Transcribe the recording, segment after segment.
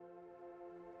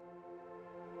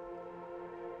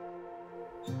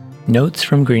Notes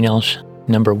from Greenelsh,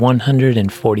 number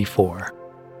 144.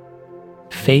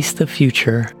 Face the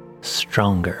future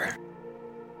stronger.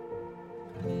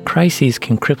 Crises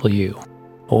can cripple you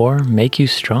or make you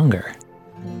stronger.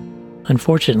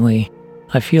 Unfortunately,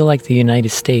 I feel like the United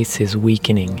States is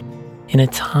weakening in a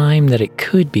time that it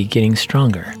could be getting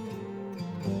stronger.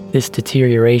 This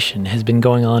deterioration has been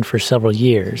going on for several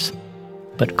years,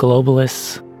 but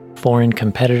globalists, foreign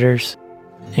competitors,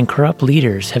 and corrupt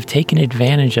leaders have taken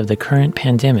advantage of the current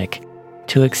pandemic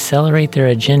to accelerate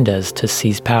their agendas to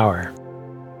seize power.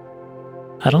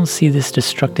 I don't see this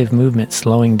destructive movement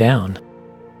slowing down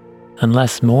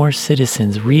unless more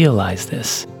citizens realize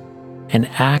this and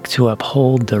act to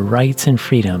uphold the rights and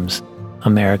freedoms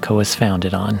America was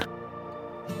founded on.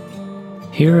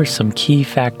 Here are some key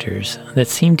factors that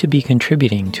seem to be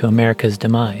contributing to America's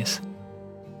demise.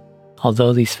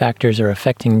 Although these factors are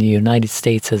affecting the United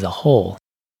States as a whole,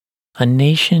 a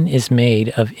nation is made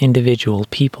of individual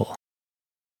people.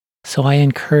 So I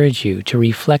encourage you to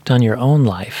reflect on your own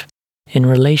life in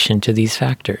relation to these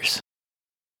factors.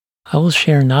 I will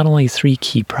share not only 3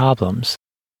 key problems,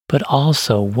 but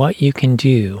also what you can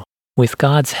do with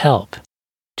God's help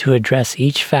to address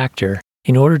each factor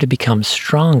in order to become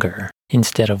stronger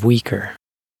instead of weaker.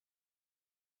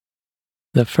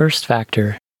 The first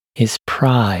factor is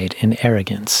pride and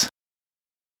arrogance.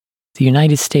 The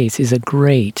United States is a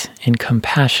great and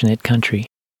compassionate country,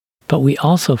 but we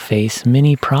also face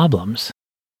many problems.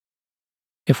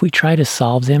 If we try to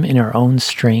solve them in our own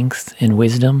strength and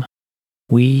wisdom,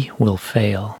 we will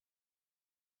fail.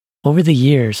 Over the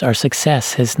years, our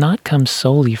success has not come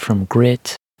solely from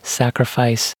grit,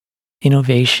 sacrifice,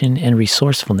 innovation, and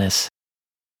resourcefulness.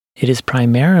 It has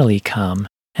primarily come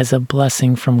as a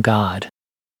blessing from God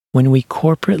when we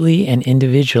corporately and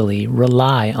individually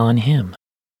rely on Him.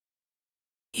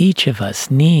 Each of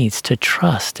us needs to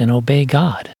trust and obey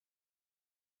God.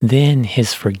 Then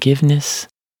His forgiveness,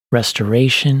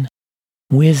 restoration,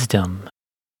 wisdom,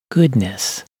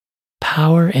 goodness,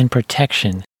 power, and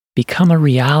protection become a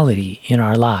reality in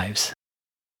our lives.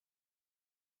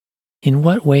 In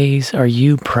what ways are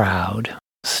you proud,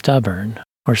 stubborn,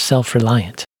 or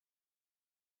self-reliant?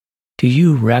 Do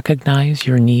you recognize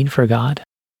your need for God?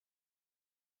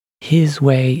 His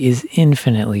way is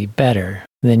infinitely better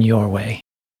than your way.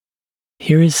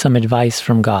 Here is some advice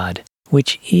from God,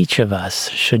 which each of us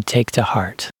should take to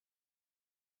heart.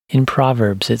 In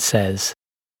Proverbs it says,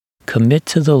 "Commit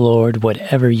to the Lord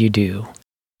whatever you do,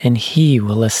 and He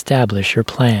will establish your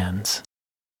plans."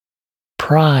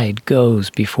 Pride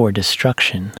goes before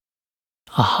destruction,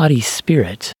 a haughty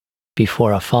spirit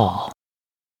before a fall.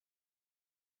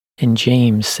 And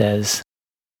James says,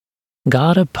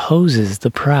 "God opposes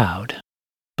the proud,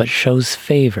 but shows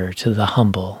favor to the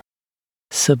humble.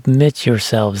 Submit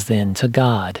yourselves then to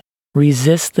God.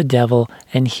 Resist the devil,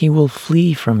 and he will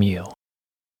flee from you.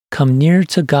 Come near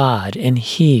to God, and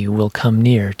He will come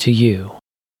near to you."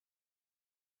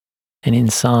 And in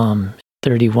Psalm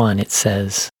 31 it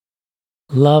says,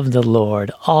 "Love the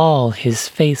Lord, all His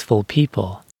faithful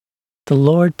people. The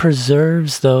Lord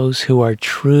preserves those who are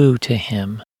true to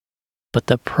Him, but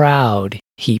the proud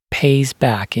He pays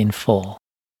back in full.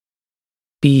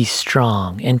 Be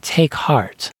strong and take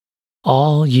heart,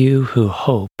 all you who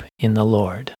hope in the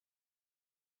Lord."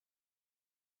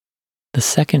 The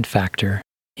second factor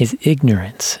is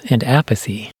ignorance and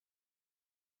apathy.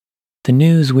 The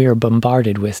news we are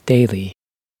bombarded with daily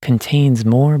contains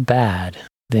more bad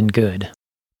than good.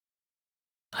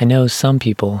 I know some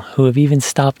people who have even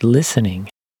stopped listening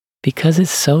because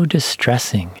it's so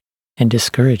distressing and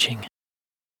discouraging.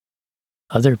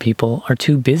 Other people are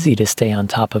too busy to stay on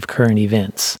top of current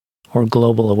events or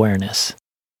global awareness.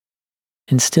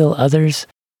 And still others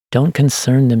don't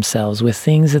concern themselves with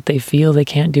things that they feel they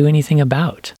can't do anything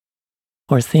about,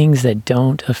 or things that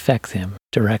don't affect them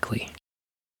directly.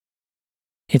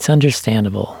 It's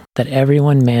understandable that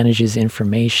everyone manages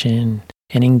information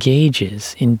and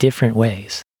engages in different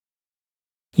ways.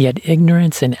 Yet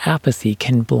ignorance and apathy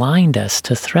can blind us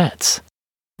to threats,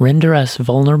 render us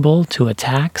vulnerable to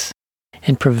attacks,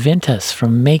 and prevent us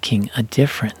from making a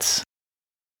difference.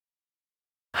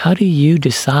 How do you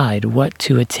decide what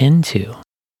to attend to?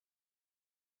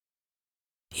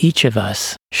 Each of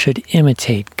us should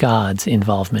imitate God's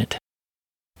involvement.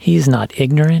 He is not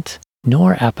ignorant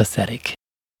nor apathetic.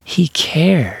 He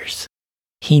cares.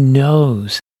 He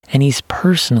knows, and He's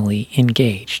personally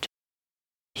engaged.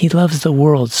 He loves the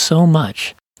world so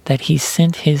much that He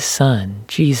sent His Son,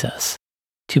 Jesus,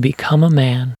 to become a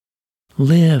man,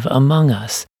 live among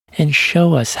us, and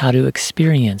show us how to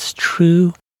experience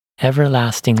true,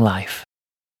 everlasting life.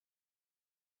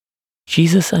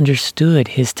 Jesus understood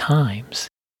His times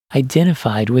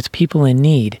identified with people in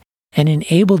need, and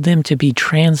enabled them to be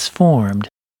transformed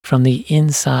from the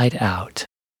inside out.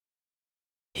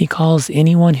 He calls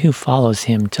anyone who follows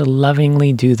him to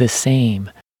lovingly do the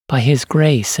same by his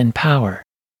grace and power.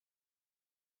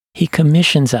 He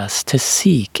commissions us to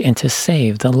seek and to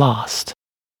save the lost,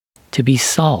 to be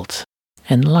salt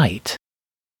and light.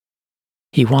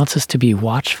 He wants us to be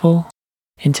watchful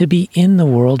and to be in the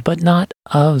world but not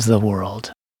of the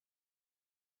world.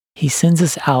 He sends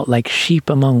us out like sheep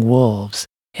among wolves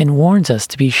and warns us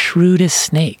to be shrewd as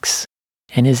snakes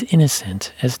and as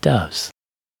innocent as doves.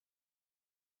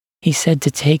 He said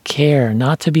to take care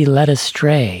not to be led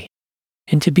astray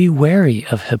and to be wary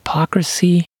of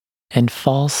hypocrisy and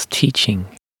false teaching.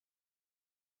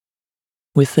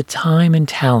 With the time and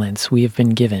talents we have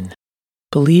been given,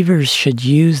 believers should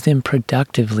use them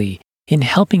productively in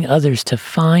helping others to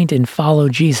find and follow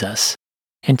Jesus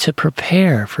and to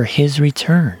prepare for his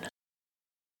return.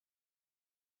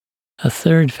 A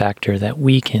third factor that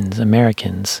weakens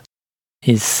Americans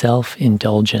is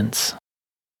self-indulgence.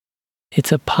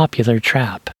 It's a popular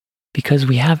trap because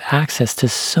we have access to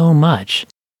so much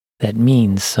that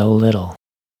means so little.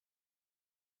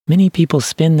 Many people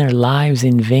spend their lives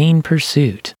in vain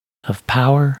pursuit of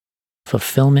power,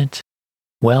 fulfillment,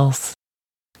 wealth,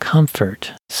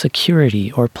 comfort,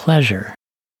 security, or pleasure.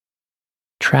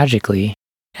 Tragically,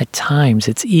 at times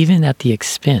it's even at the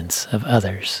expense of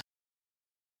others.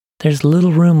 There's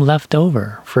little room left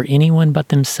over for anyone but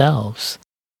themselves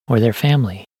or their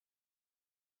family.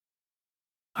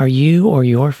 Are you or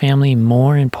your family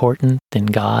more important than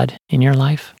God in your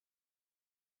life?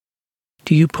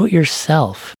 Do you put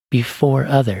yourself before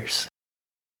others?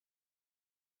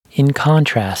 In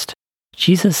contrast,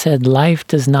 Jesus said life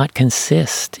does not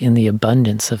consist in the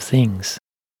abundance of things.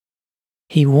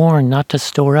 He warned not to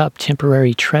store up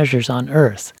temporary treasures on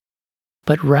earth,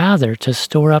 but rather to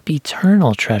store up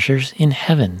eternal treasures in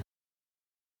heaven.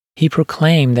 He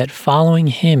proclaimed that following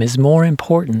him is more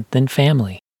important than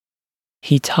family.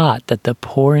 He taught that the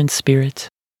poor in spirit,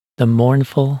 the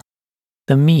mournful,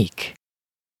 the meek,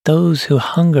 those who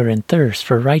hunger and thirst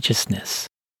for righteousness,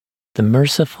 the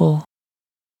merciful,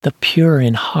 the pure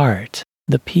in heart,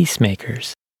 the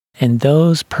peacemakers, and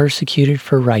those persecuted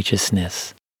for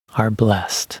righteousness are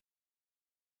blessed.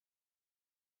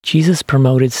 Jesus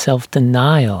promoted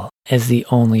self-denial as the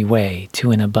only way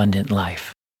to an abundant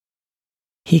life.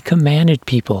 He commanded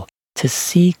people to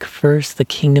seek first the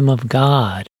kingdom of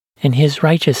God and his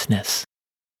righteousness,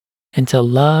 and to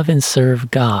love and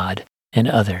serve God and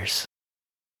others.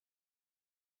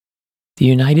 The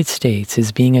United States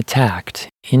is being attacked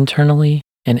internally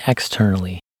and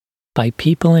externally by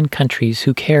people in countries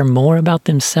who care more about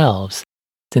themselves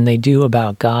than they do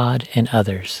about God and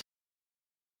others.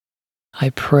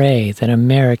 I pray that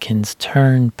Americans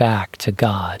turn back to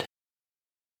God.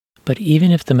 But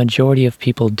even if the majority of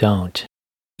people don't,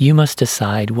 you must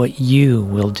decide what you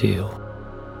will do.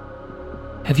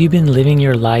 Have you been living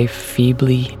your life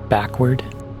feebly backward?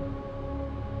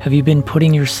 Have you been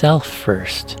putting yourself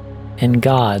first and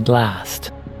God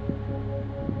last?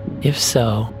 If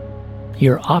so,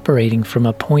 you're operating from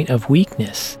a point of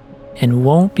weakness and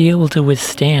won't be able to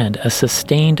withstand a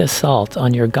sustained assault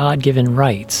on your God-given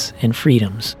rights and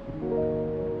freedoms.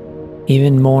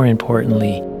 Even more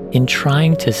importantly, in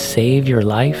trying to save your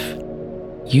life,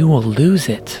 you will lose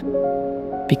it,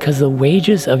 because the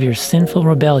wages of your sinful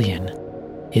rebellion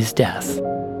is death.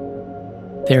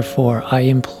 Therefore, I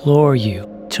implore you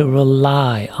to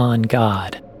rely on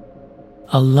God.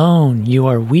 Alone you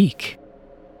are weak,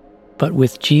 but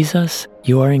with Jesus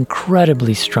you are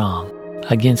incredibly strong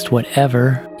against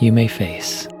whatever you may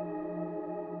face.